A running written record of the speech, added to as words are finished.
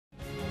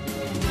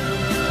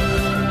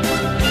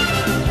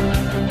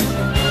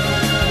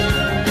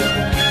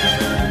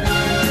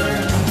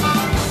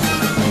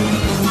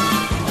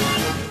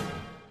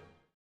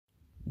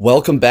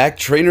Welcome back,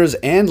 trainers,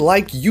 and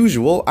like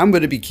usual, I'm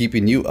going to be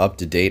keeping you up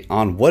to date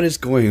on what is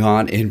going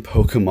on in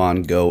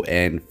Pokemon Go.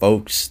 And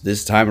folks,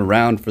 this time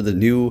around for the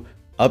new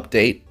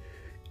update,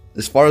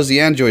 as far as the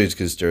Android is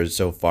concerned,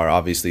 so far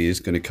obviously is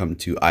going to come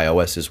to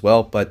iOS as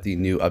well, but the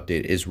new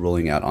update is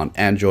rolling out on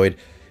Android.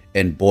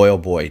 And boy oh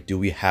boy, do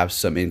we have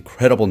some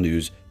incredible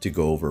news to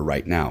go over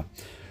right now.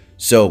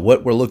 So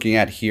what we're looking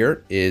at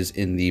here is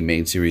in the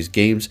main series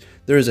games,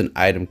 there is an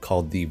item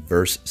called the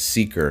Verse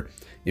Seeker,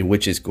 in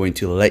which is going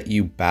to let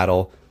you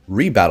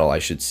rebattle, I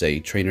should say,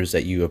 trainers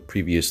that you have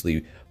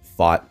previously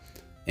fought.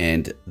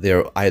 And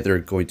they're either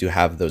going to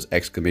have those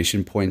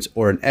exclamation points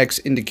or an X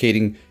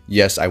indicating,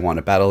 yes, I want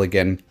to battle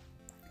again,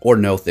 or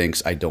no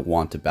thanks, I don't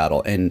want to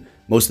battle. And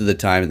most of the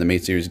time in the main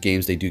series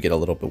games, they do get a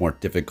little bit more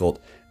difficult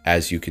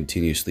as you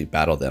continuously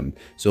battle them.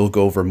 So we'll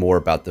go over more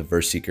about the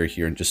Verse Seeker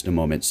here in just a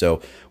moment.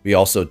 So we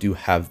also do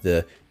have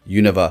the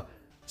UNOVA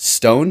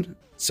Stone.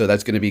 So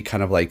that's going to be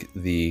kind of like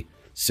the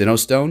Sinnoh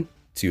Stone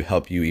to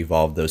help you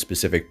evolve those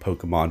specific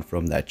Pokemon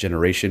from that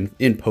generation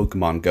in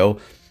Pokemon Go.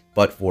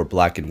 But for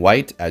black and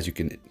white, as you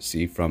can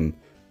see from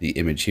the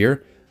image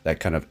here, that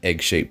kind of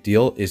egg-shaped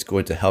deal is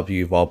going to help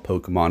you evolve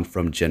Pokemon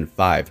from Gen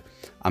 5.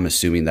 I'm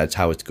assuming that's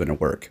how it's going to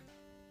work.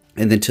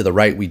 And then to the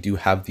right, we do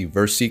have the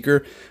Verse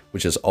Seeker,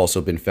 which has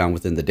also been found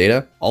within the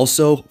data.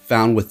 Also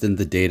found within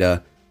the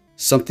data,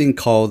 something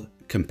called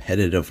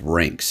competitive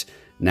ranks.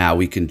 Now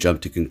we can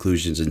jump to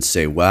conclusions and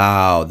say,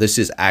 wow, this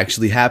is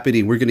actually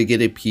happening. We're going to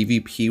get a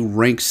PvP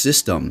rank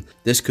system.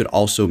 This could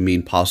also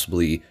mean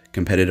possibly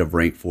competitive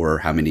rank for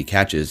how many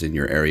catches in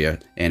your area.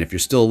 And if you're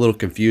still a little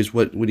confused,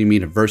 what do you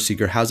mean a Verse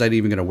Seeker? How's that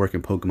even going to work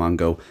in Pokemon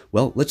Go?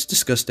 Well, let's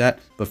discuss that.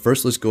 But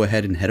first, let's go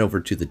ahead and head over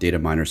to the data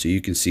miner so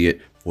you can see it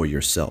for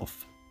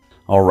yourself.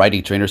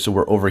 Alrighty, trainers. So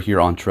we're over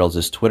here on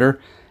Trails' Twitter,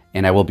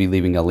 and I will be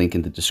leaving a link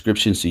in the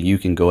description so you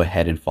can go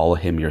ahead and follow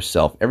him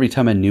yourself. Every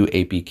time a new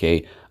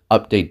APK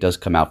update does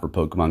come out for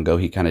Pokemon Go,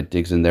 he kind of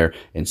digs in there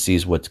and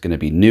sees what's going to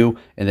be new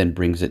and then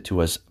brings it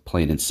to us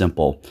plain and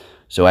simple.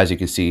 So as you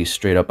can see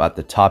straight up at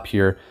the top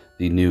here,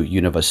 the new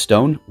UNOVA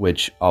Stone,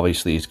 which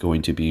obviously is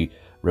going to be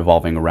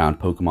revolving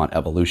around Pokemon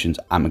evolutions,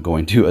 I'm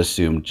going to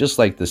assume, just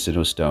like the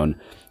Sinnoh Stone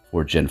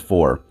for Gen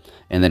 4.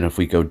 And then if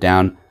we go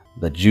down,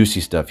 the juicy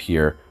stuff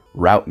here,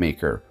 Route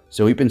Maker.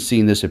 So we've been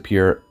seeing this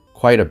appear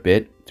quite a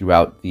bit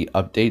throughout the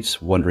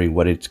updates, wondering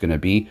what it's going to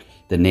be.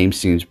 The name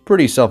seems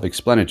pretty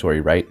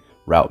self-explanatory, right?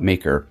 Route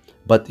Maker.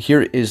 But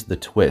here is the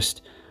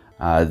twist.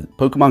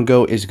 Pokemon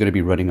Go is going to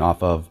be running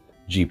off of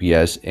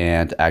GPS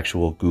and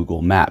actual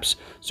Google Maps.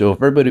 So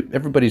if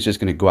everybody's just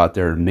going to go out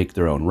there and make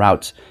their own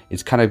routes,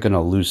 it's kind of going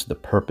to lose the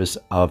purpose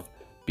of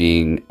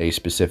being a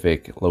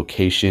specific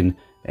location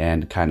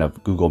and kind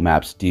of Google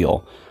Maps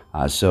deal.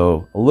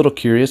 So a little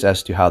curious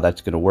as to how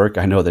that's going to work.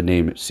 I know the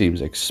name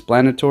seems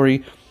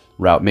explanatory.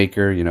 Route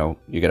Maker, you know,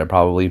 you got to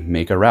probably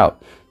make a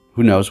route.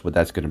 Who knows what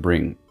that's going to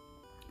bring.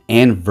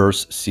 And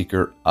Verse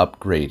Seeker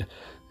upgrade.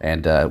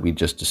 And we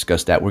just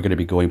discussed that. We're going to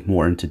be going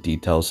more into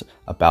details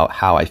about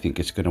how I think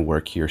it's going to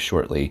work here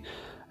shortly.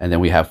 And then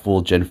we have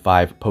full Gen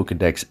 5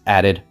 Pokedex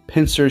added.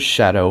 Pinsir's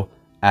Shadow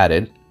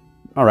added.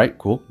 All right,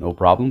 cool. No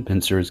problem.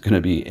 Pinsir is going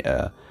to be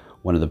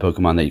one of the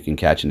Pokemon that you can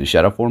catch in the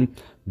Shadow form.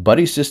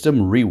 Buddy System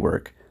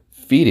rework.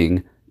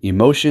 Feeding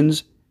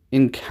Emotions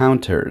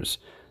Encounters.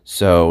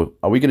 So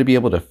are we going to be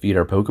able to feed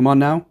our Pokemon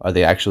now? Are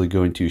they actually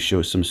going to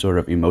show some sort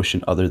of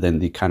emotion other than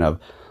the kind of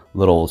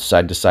little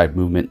side-to-side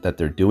movement that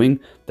they're doing?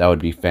 That would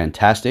be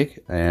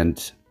fantastic,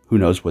 and who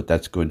knows what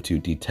that's going to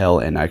detail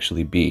and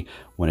actually be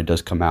when it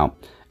does come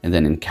out. And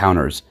then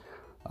encounters,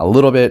 a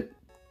little bit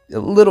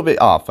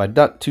off. I'm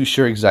not too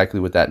sure exactly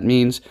what that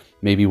means.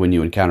 Maybe when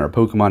you encounter a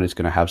Pokemon, it's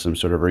going to have some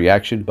sort of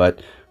reaction,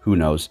 but who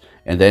knows.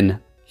 And then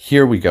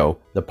here we go,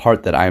 the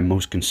part that I'm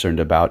most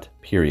concerned about,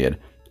 period.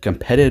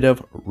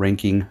 Competitive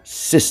ranking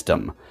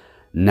system.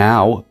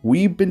 Now,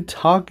 we've been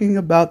talking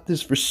about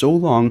this for so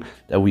long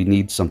that we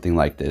need something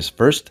like this.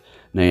 First,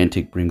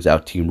 Niantic brings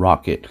out Team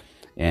Rocket,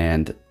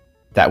 and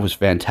that was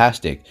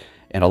fantastic.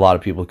 And a lot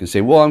of people can say,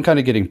 well, I'm kind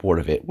of getting bored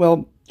of it.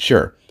 Well,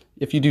 sure.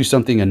 If you do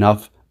something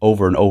enough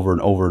over and over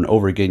and over and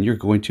over again, you're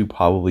going to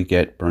probably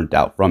get burnt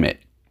out from it.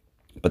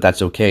 But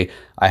that's okay.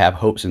 I have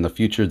hopes in the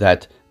future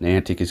that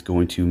Niantic is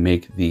going to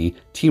make the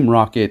Team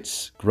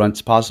Rocket's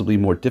grunts possibly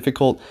more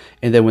difficult.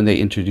 And then when they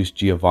introduce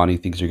Giovanni,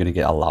 things are going to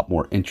get a lot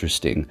more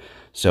interesting.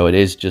 So it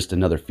is just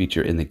another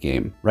feature in the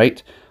game,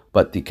 right?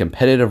 But the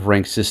competitive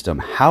rank system,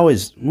 how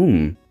is...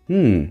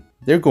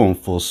 they're going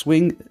full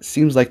swing.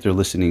 Seems like they're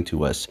listening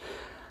to us.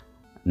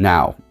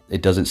 Now,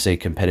 it doesn't say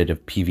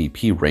competitive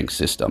PvP rank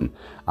system.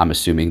 I'm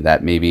assuming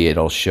that maybe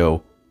it'll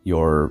show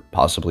your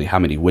possibly how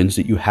many wins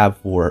that you have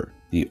for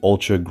the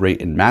Ultra,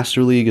 Great, and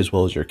Master League, as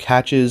well as your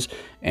catches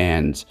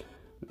and,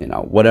 you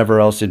know, whatever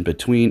else in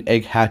between,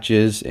 egg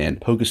hatches and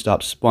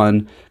Pokestop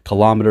spun,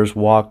 kilometers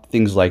walked,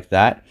 things like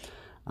that.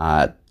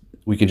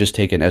 We can just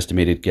take an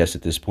estimated guess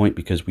at this point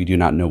because we do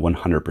not know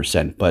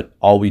 100%. But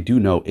all we do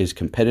know is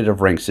competitive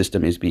rank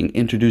system is being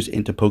introduced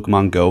into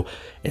Pokemon Go,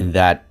 and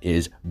that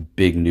is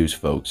big news,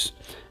 folks.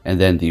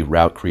 And then the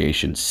route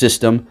creation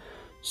system.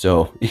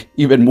 So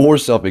even more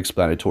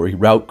self-explanatory,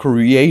 route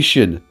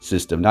creation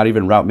system, not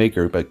even route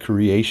maker, but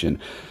creation.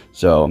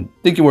 So I'm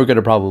thinking we're going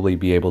to probably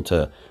be able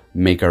to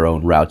make our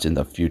own routes in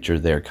the future.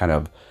 They're kind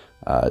of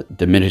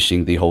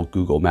diminishing the whole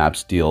Google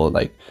Maps deal.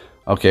 Like,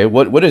 okay,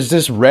 what is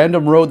this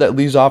random road that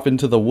leads off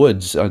into the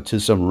woods to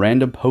some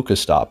random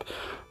Pokestop?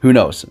 Who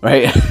knows,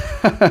 right?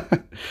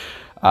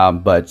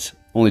 But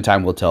only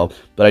time will tell.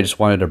 But I just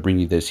wanted to bring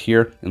you this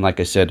here. And like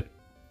I said,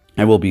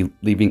 I will be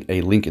leaving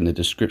a link in the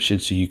description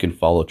so you can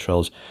follow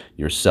Trails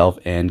yourself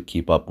and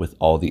keep up with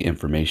all the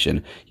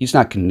information. He's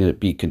not going to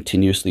be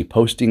continuously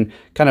posting,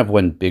 kind of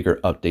when bigger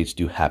updates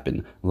do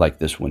happen, like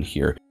this one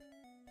here.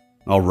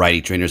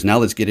 Alrighty, trainers, now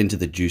let's get into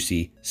the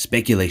juicy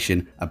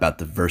speculation about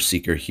the Verse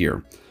Seeker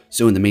here.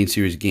 So in the main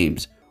series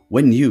games,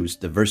 when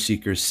used, the Verse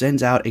Seeker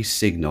sends out a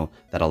signal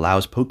that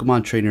allows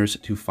Pokemon trainers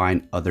to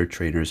find other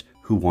trainers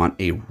who want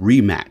a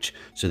rematch.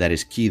 So that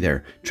is key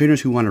there.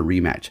 Trainers who want a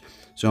rematch.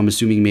 So I'm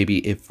assuming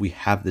maybe if we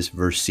have this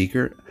Verse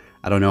Seeker,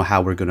 I don't know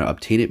how we're going to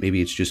obtain it.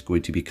 Maybe it's just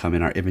going to become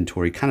in our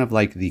inventory, kind of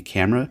like the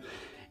camera,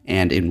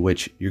 and in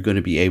which you're going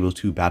to be able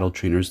to battle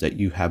trainers that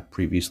you have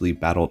previously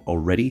battled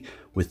already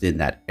within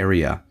that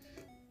area.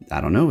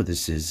 I don't know.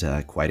 This is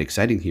quite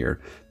exciting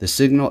here. The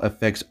signal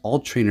affects all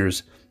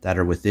trainers that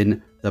are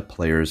within the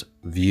player's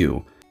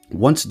view.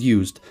 Once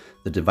used,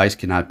 the device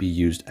cannot be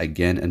used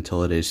again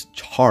until it is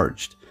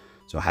charged.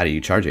 So how do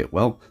you charge it?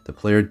 Well, the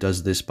player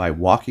does this by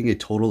walking a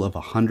total of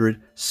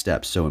 100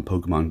 steps. So in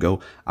Pokemon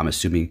Go, I'm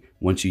assuming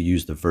once you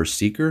use the Verse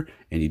Seeker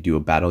and you do a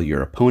battle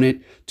your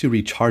opponent, to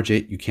recharge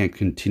it, you can't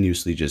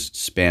continuously just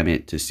spam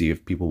it to see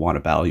if people want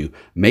to battle you.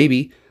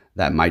 Maybe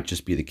that might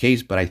just be the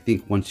case, but I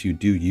think once you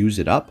do use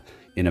it up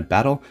in a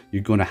battle,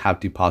 you're going to have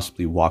to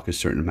possibly walk a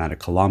certain amount of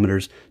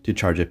kilometers to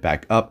charge it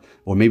back up,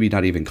 or maybe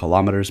not even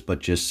kilometers, but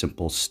just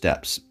simple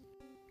steps.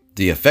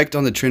 The effect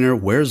on the trainer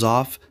wears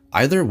off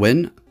either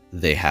when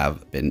they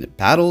have been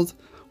battled,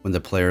 when the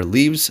player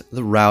leaves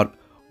the route,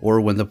 or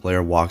when the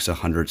player walks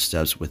 100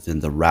 steps within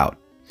the route.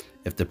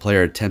 If the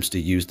player attempts to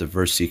use the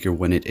Verse Seeker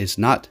when it is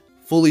not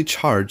fully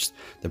charged,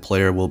 the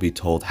player will be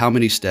told how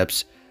many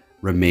steps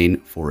remain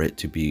for it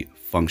to be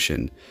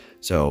functioned.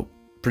 So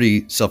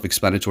pretty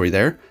self-explanatory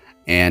there.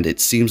 And it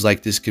seems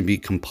like this can be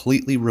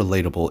completely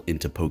relatable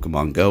into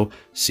Pokemon Go,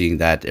 seeing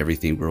that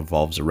everything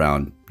revolves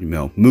around,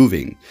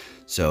 moving.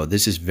 So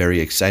this is very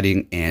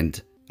exciting,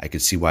 and I can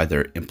see why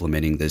they're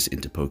implementing this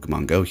into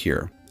Pokemon Go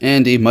here.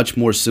 And a much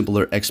more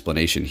simpler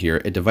explanation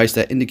here, a device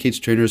that indicates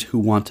trainers who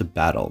want to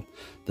battle.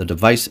 The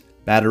device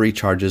battery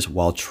charges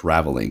while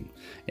traveling.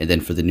 And then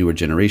for the newer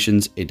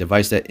generations, a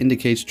device that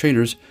indicates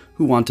trainers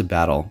who want to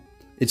battle.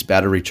 Its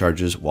battery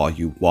charges while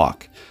you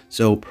walk.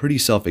 So pretty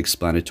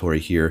self-explanatory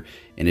here,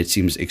 and it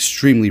seems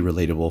extremely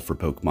relatable for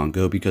Pokemon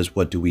Go, because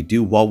what do we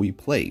do while we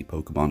play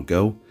Pokemon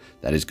Go?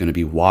 That is going to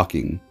be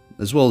walking,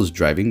 as well as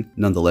driving.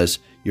 Nonetheless,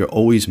 you're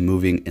always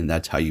moving, and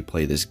that's how you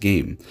play this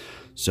game.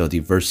 So the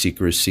Verse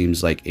Seeker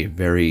seems like a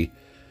very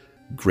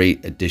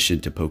great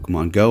addition to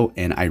Pokemon Go,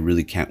 and I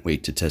really can't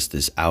wait to test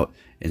this out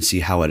and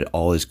see how it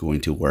all is going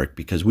to work,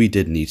 because we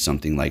did need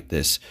something like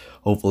this.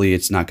 Hopefully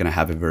it's not going to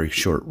have a very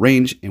short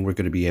range, and we're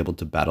going to be able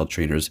to battle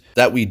trainers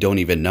that we don't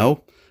even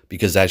know,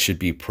 because that should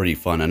be pretty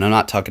fun. And I'm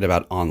not talking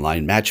about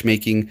online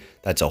matchmaking.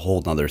 That's a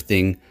whole nother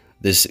thing.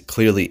 This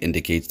clearly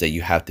indicates that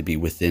you have to be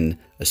within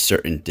a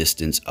certain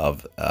distance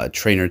of a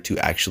trainer to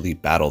actually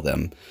battle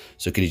them.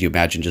 So can you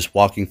imagine just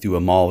walking through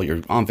a mall,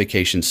 you're on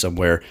vacation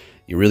somewhere,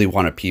 you really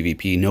want a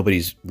PvP,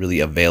 nobody's really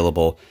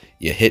available,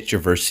 you hit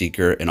your Verse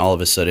Seeker, and all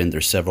of a sudden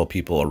there's several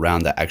people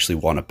around that actually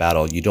want to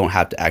battle. You don't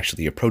have to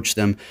actually approach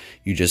them,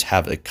 you just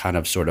have a kind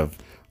of sort of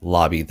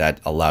lobby that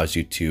allows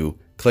you to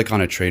click on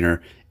a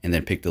trainer and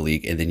then pick the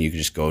league, and then you can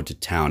just go to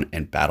town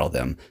and battle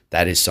them.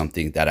 That is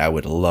something that I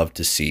would love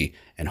to see,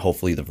 and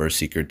hopefully the Verse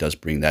Seeker does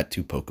bring that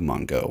to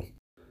Pokemon Go.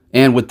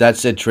 And with that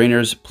said,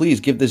 trainers, please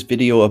give this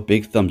video a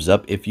big thumbs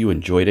up if you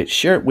enjoyed it.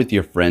 Share it with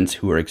your friends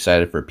who are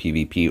excited for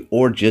PvP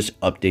or just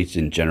updates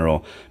in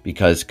general,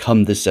 because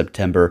come this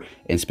September,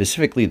 and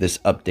specifically this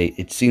update,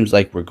 it seems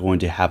like we're going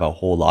to have a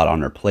whole lot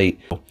on our plate.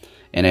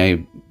 And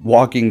I'm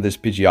walking this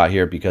Pidgeot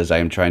here because I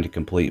am trying to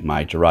complete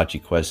my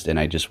Jirachi quest, and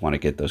I just want to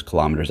get those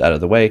kilometers out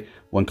of the way.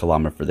 1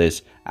 kilometer for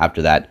this.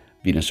 After that,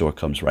 Venusaur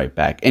comes right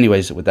back.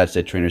 Anyways, with that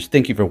said, trainers,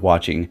 thank you for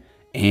watching,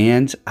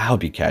 and I'll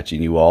be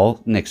catching you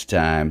all next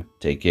time.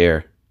 Take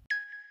care.